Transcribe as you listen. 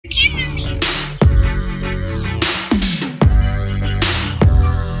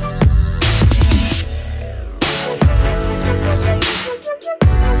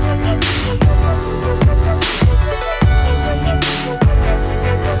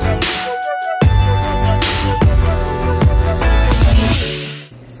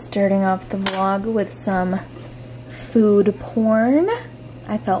Starting off the vlog with some food porn.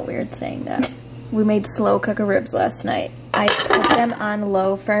 I felt weird saying that. We made slow cooker ribs last night. I put them on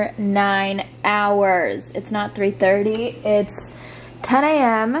low for 9 hours. It's not 3:30, it's 10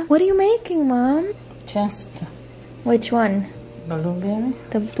 a.m. What are you making, Mom? Just. Which one? Blueberry.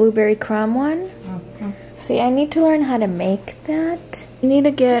 The blueberry crumb one? Mm-hmm. See, I need to learn how to make that. I need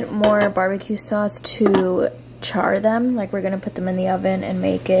to get more barbecue sauce to char them. Like, we're gonna put them in the oven and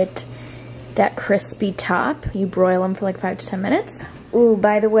make it that crispy top. You broil them for like 5 to 10 minutes. Ooh,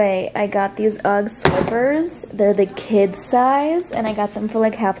 by the way, I got these UGG slippers. They're the kid size, and I got them for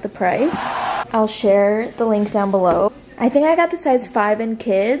like half the price. I'll share the link down below. I think I got the size 5 in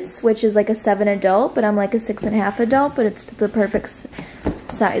kids, which is like a 7 adult, but I'm like a 6.5 adult, but it's the perfect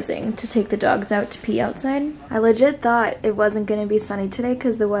sizing to take the dogs out to pee outside. I legit thought it wasn't gonna be sunny today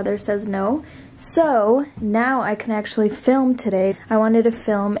because the weather says no. So now I can actually film today. I wanted to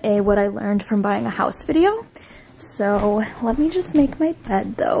film a what I learned from buying a house video. So let me just make my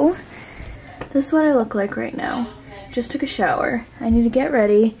bed though. This is what I look like right now. Just took a shower. I need to get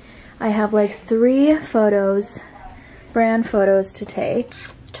ready. I have like 3 photos, brand photos to take.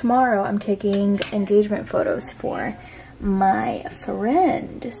 Tomorrow I'm taking engagement photos for my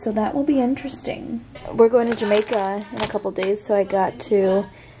friend, so that will be interesting. We're going to Jamaica in a couple days, so I got to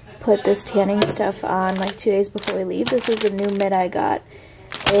put this tanning stuff on like 2 days before we leave. This is a new mitt I got.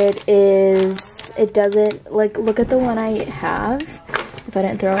 It doesn't, like, look at the one I have, if I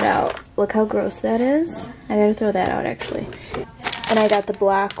didn't throw it out. Look how gross that is. I gotta throw that out actually. And I got the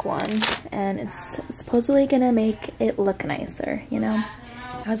black one, and it's supposedly gonna make it look nicer, you know?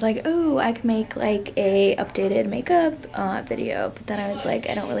 I was like, ooh, I could make like a updated makeup video, but then I was like,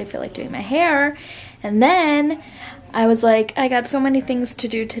 I don't really feel like doing my hair. And then I was like, I got so many things to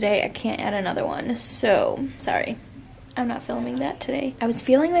do today, I can't add another one. So, sorry, I'm not filming that today. I was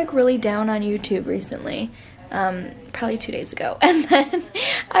feeling like really down on YouTube recently, probably 2 days ago. And then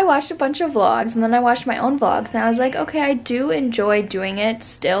I watched a bunch of vlogs, and then I watched my own vlogs, and I was like, okay, I do enjoy doing it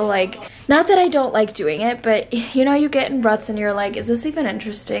still. Like, not that I don't like doing it, but you know, you get in ruts and you're like, is this even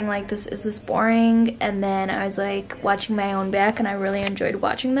interesting? Like, is this boring? And then I was like watching my own back, and I really enjoyed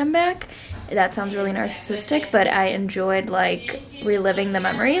watching them back. That sounds really narcissistic, but I enjoyed like reliving the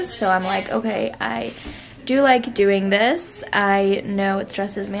memories. So I'm like, okay, I do like doing this. I know it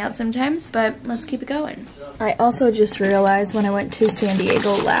stresses me out sometimes, but let's keep it going. I also just realized when I went to San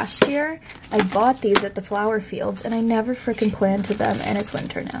Diego last year, I bought these at the flower fields, and I never freaking planted them, and it's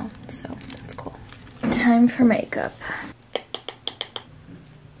winter now, so that's cool. Time for makeup.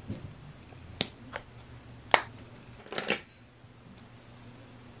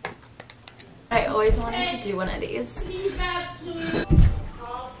 I always wanted to do one of these.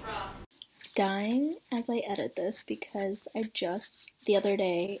 Dying as I edit this because I just the other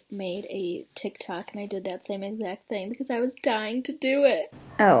day made a TikTok and I did that same exact thing because I was dying to do it.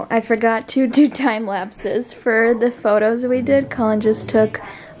 Oh, I forgot to do time lapses for the photos we did. Colin just took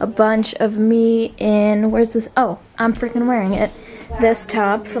a bunch of me in, where's this? Oh, I'm freaking wearing it. This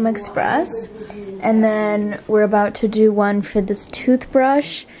top from Express. And then we're about to do one for this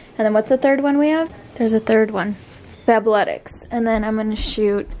toothbrush. And then what's the third one we have? There's a third one. Fabletics. And then I'm gonna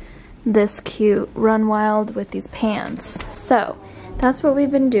shoot this cute Run Wild with these pants. So that's what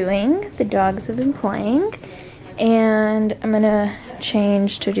we've been doing. The dogs have been playing, and I'm gonna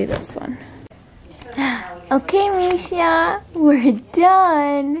change to do this one. Okay, Misha, we're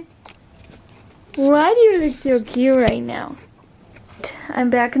done. Why do you look so cute right now? I'm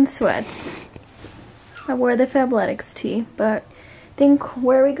back in sweats. I wore the Fabletics tee, but I think,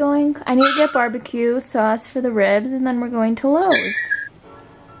 where are we going? I need to get barbecue sauce for the ribs, and then we're going to Lowe's.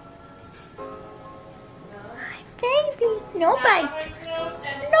 Baby, no bite.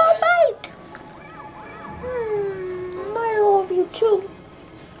 No bite. I love you too.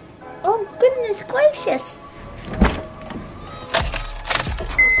 Oh, goodness gracious.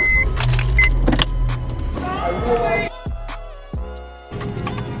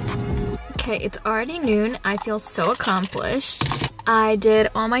 Okay, it's already noon. I feel so accomplished. I did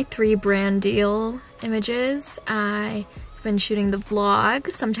all my 3 brand deal images. I've been shooting the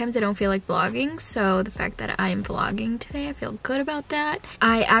vlog. Sometimes I don't feel like vlogging, so the fact that I am vlogging today, I feel good about that.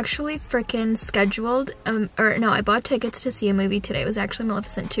 I actually freaking scheduled, I bought tickets to see a movie today. It was actually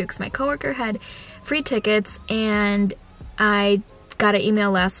Maleficent 2 because my coworker had free tickets, and I got an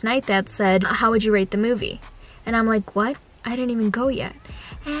email last night that said, how would you rate the movie? And I'm like, what? I didn't even go yet.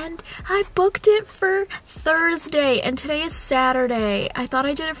 And I booked it for Thursday, and today is Saturday. I thought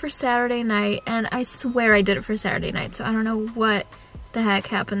I did it for Saturday night, and I swear I did it for Saturday night, so I don't know what the heck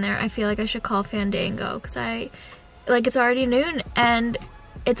happened there. I feel like I should call Fandango, because it's already noon, and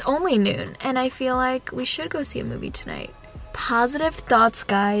it's only noon, and I feel like we should go see a movie tonight. Positive thoughts,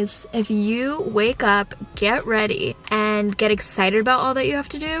 guys. If you wake up, get ready, and get excited about all that you have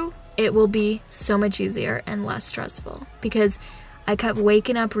to do, it will be so much easier and less stressful. Because I kept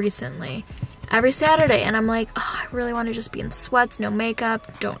waking up recently every Saturday, and I'm like, oh, I really want to just be in sweats, no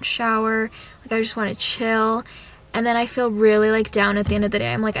makeup, don't shower, like I just want to chill. And then I feel really like down at the end of the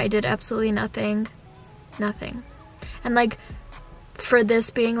day. I'm like, I did absolutely nothing. And like, for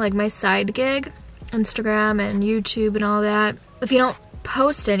this being like my side gig, Instagram and YouTube and all that, if you don't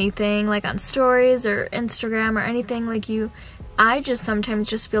post anything like on stories or Instagram or anything, like I just sometimes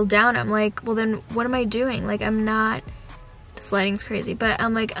just feel down. I'm like, well then what am I doing? Like, I'm not, this lighting's crazy, but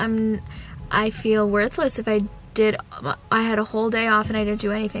I'm like, I feel worthless if I had a whole day off and I didn't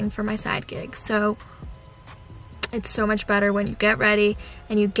do anything for my side gig. So it's so much better when you get ready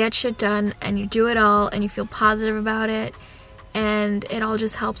and you get shit done and you do it all and you feel positive about it, and it all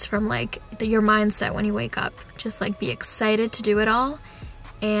just helps from like your mindset when you wake up. Just like be excited to do it all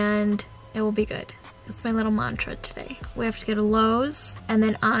and it will be good. That's my little mantra today. We have to go to Lowe's, and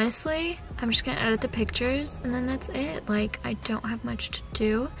then honestly, I'm just gonna edit the pictures and then that's it. Like, I don't have much to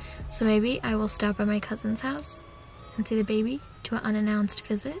do, so maybe I will stop by my cousin's house and see the baby, do an unannounced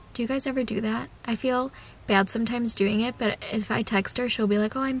visit. Do you guys ever do that? I feel bad sometimes doing it, but if I text her, she'll be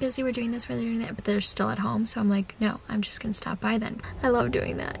like, oh, I'm busy, we're doing this, we're doing that, but they're still at home, so I'm like, no, I'm just gonna stop by then. I love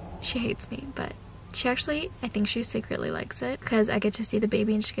doing that. She hates me, but she actually, I think she secretly likes it because I get to see the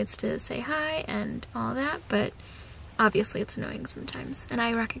baby and she gets to say hi and all that, but obviously it's annoying sometimes, and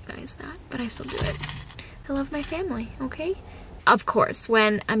I recognize that, but I still do it. I love my family, okay? Of course,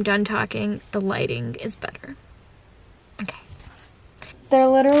 when I'm done talking, the lighting is better. Okay. They're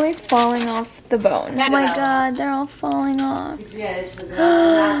literally falling off the bone. Oh my god, they're all falling off.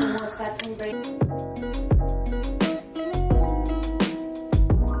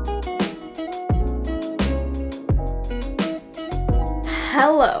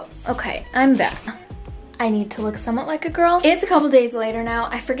 Hello. Okay, I'm back. I need to look somewhat like a girl. It's a couple days later now.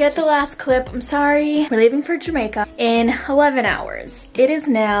 I forget the last clip. I'm sorry. We're leaving for Jamaica in 11 hours. It is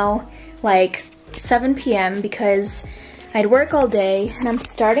now like 7 p.m. because I'd work all day and I'm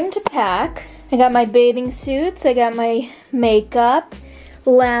starting to pack. I got my bathing suits, I got my makeup,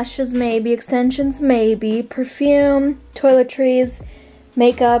 lashes maybe, extensions maybe, perfume, toiletries,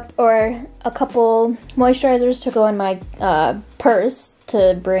 makeup, or a couple moisturizers to go in my purse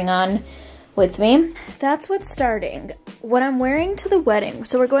to bring on with me. That's what's starting. What I'm wearing to the wedding,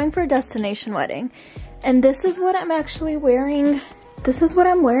 so we're going for a destination wedding, and this is what I'm actually wearing. This is what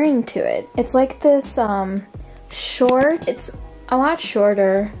I'm wearing to it. It's like this short. It's a lot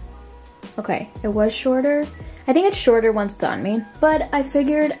shorter. Okay, it was shorter. I think it's shorter once it's on me, but I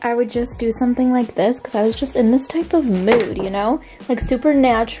figured I would just do something like this because I was just in this type of mood, you know? Like super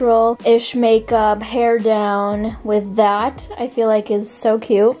natural-ish makeup, hair down with that. I feel like is so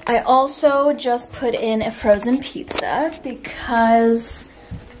cute. I also just put in a frozen pizza because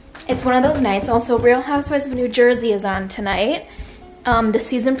it's one of those nights. Also, Real Housewives of New Jersey is on tonight. The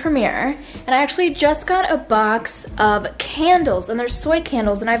season premiere, and I actually just got a box of candles, and they're soy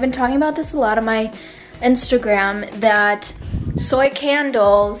candles, and I've been talking about this a lot on my Instagram, that soy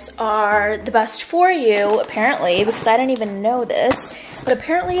candles are the best for you, apparently, because I didn't even know this, but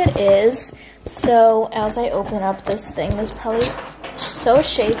apparently it is. So as I open up this thing, it's probably so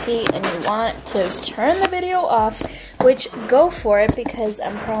shaky and you want to turn the video off, which go for it because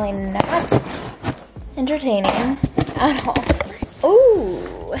I'm probably not entertaining at all.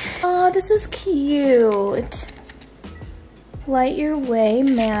 Ooh, oh, this is cute. Light Your Way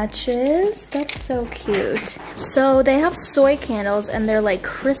matches. That's so cute. So they have soy candles and they're like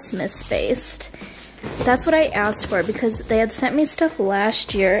Christmas based. That's what I asked for because they had sent me stuff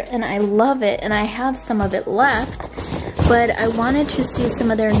last year and I love it and I have some of it left, but I wanted to see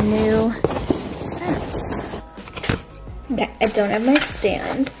some of their new scents. Okay, I don't have my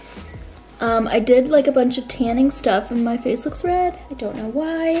stand. I did like a bunch of tanning stuff and my face looks red. I don't know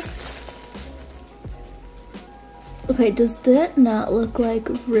why. Okay, does that not look like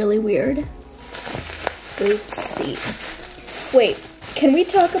really weird? Oopsie. Wait, can we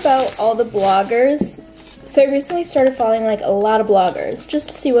talk about all the bloggers? So I recently started following like a lot of bloggers just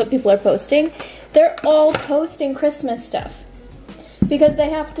to see what people are posting. They're all posting Christmas stuff because they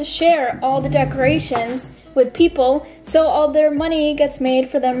have to share all the decorations with people, so all their money gets made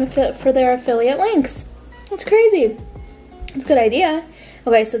for them for their affiliate links. That's crazy. It's a good idea.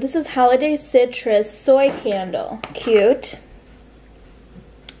 Okay, so this is Holiday Citrus Soy Candle. Cute.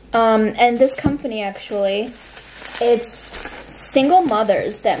 And this company actually, it's single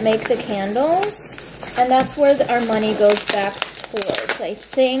mothers that make the candles, and that's where our money goes back towards. I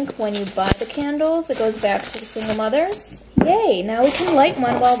think when you buy the candles, it goes back to the single mothers. Yay, now we can light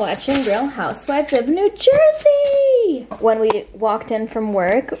one while watching Real Housewives of New Jersey. When we walked in from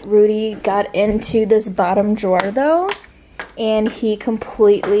work, Rudy got into this bottom drawer though, and he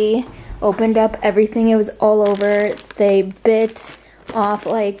completely opened up everything. It was all over. They bit off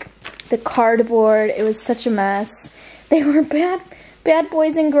like the cardboard. It was such a mess. They were bad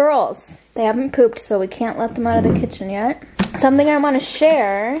boys and girls. They haven't pooped, so we can't let them out of the kitchen yet. Something I want to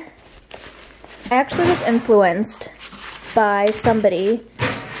share, I actually was influenced by somebody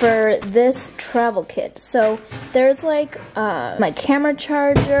for this travel kit. So there's like my camera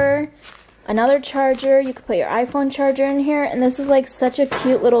charger, another charger, you could put your iPhone charger in here, and this is like such a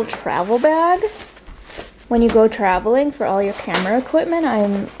cute little travel bag when you go traveling for all your camera equipment.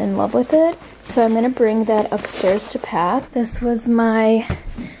 I'm in love with it. So I'm gonna bring that upstairs to pack. This was my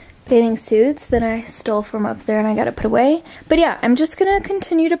bathing suits that I stole from up there and I gotta put away. But yeah, I'm just gonna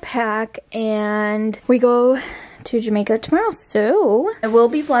continue to pack, and we go to Jamaica tomorrow, so I will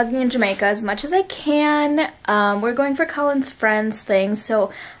be vlogging in Jamaica as much as I can. We're going for Colin's friends thing,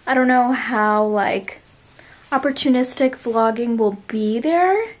 so I don't know how like opportunistic vlogging will be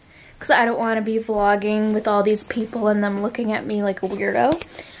there, because I don't want to be vlogging with all these people and them looking at me like a weirdo.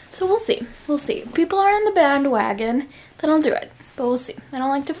 So we'll see. We'll see. If people are on the bandwagon, then I'll do it. But we'll see. I don't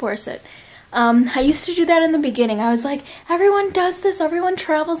like to force it. I used to do that in the beginning. I was like, everyone does this. Everyone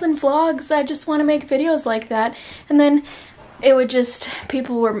travels and vlogs. I just want to make videos like that. And then it would just,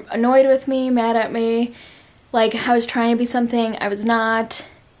 people were annoyed with me, mad at me. Like I was trying to be something I was not.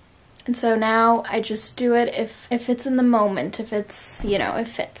 And so now I just do it if it's in the moment, if it's, you know, it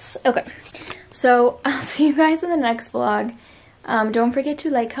fits. Okay. So I'll see you guys in the next vlog. Don't forget to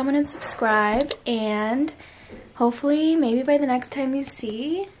like, comment, and subscribe. And hopefully, maybe by the next time you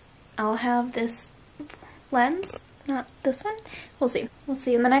see, I'll have this lens, not this one. We'll see. We'll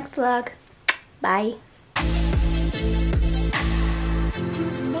see you in the next vlog. Bye.